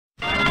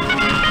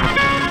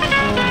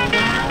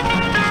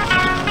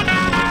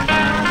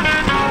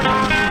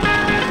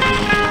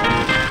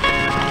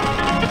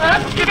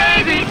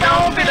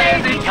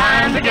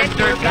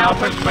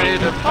gal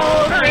persuaded,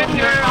 hold her in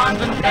your arms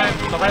and dance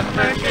the West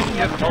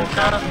Virginia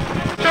polka.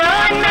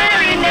 Join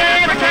Mary,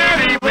 never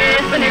tarry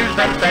with the news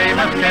that they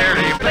must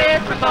carry.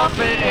 Whisper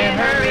softly in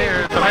her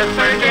ear the West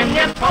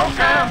Virginia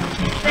polka.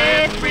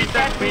 It's sweet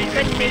that we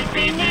could meet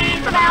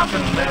beneath the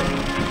mountain moon.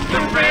 To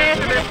raise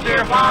your lips,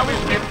 dear, while we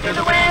skip to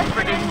the West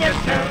Virginia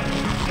tune.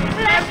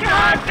 Let your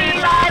heart be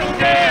light and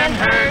day and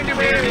herd your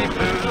weary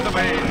blues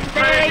away.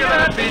 Say your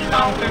love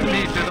belongs to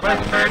me, to the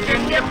West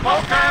Virginia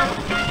polka.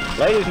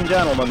 Ladies and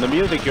gentlemen, the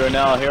music you're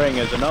now hearing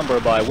is a number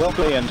by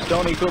Wilma Lee and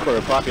Stoney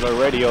Cooper, popular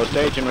radio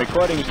stage and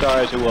recording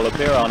stars who will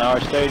appear on our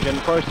stage in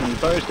person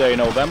Thursday,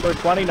 November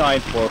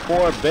 29th for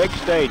 4 big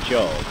stage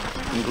shows.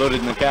 Included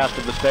in the cast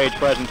of the stage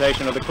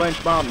presentation are the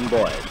Clinch Mountain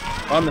Boys.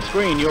 On the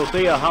screen, you'll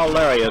see a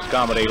hilarious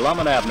comedy, Lum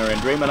and Abner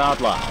and Dreamin' Out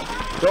Loud.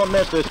 Don't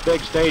miss this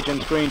big stage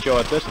and screen show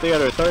at this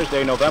theater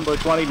Thursday, November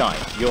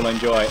 29th. You'll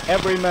enjoy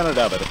every minute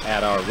of it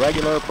at our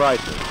regular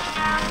prices.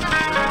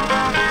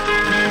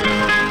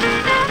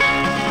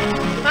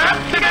 Up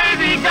to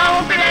Daisy,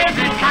 don't be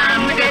lazy,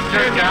 time to get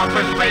your gal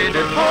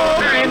persuaded.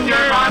 Hold her in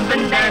your arms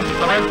and dance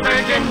the West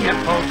Virginia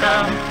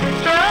polka.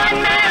 Join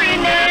Mary,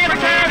 never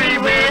tarry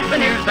with the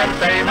news that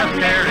they must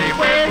carry.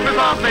 Whisper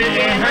softly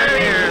in her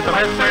ear the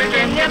West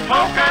Virginia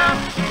polka.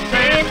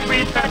 Say it's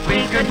sweet that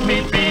we could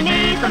meet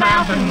beneath the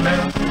mountain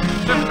moon.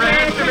 So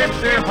press your lips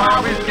here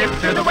while we skip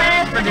to the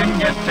West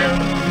Virginia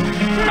tune.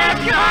 Let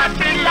your heart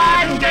be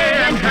light and gay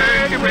and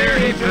herd your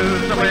weary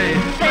blues away.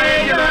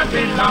 Say your love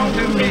belongs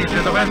to me, to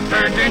the West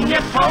Virginia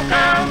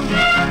polka.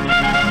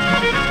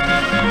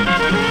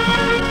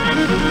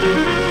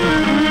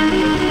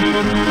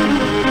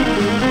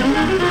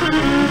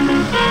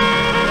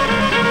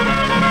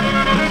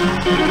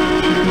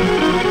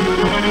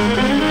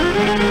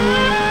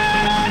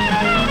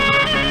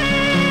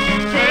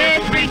 Say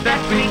it's sweet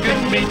that we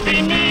could meet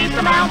beneath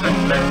the mountain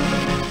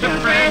moon. So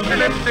press your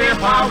lips here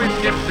while we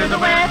skip to the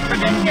West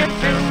Virginia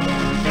tune.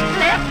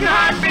 Let your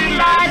heart be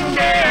light and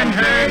gay and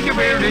herd your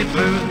weary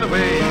blues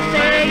away.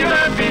 Say your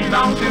love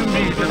belongs to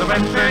me, to the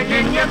West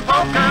Virginia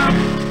polka.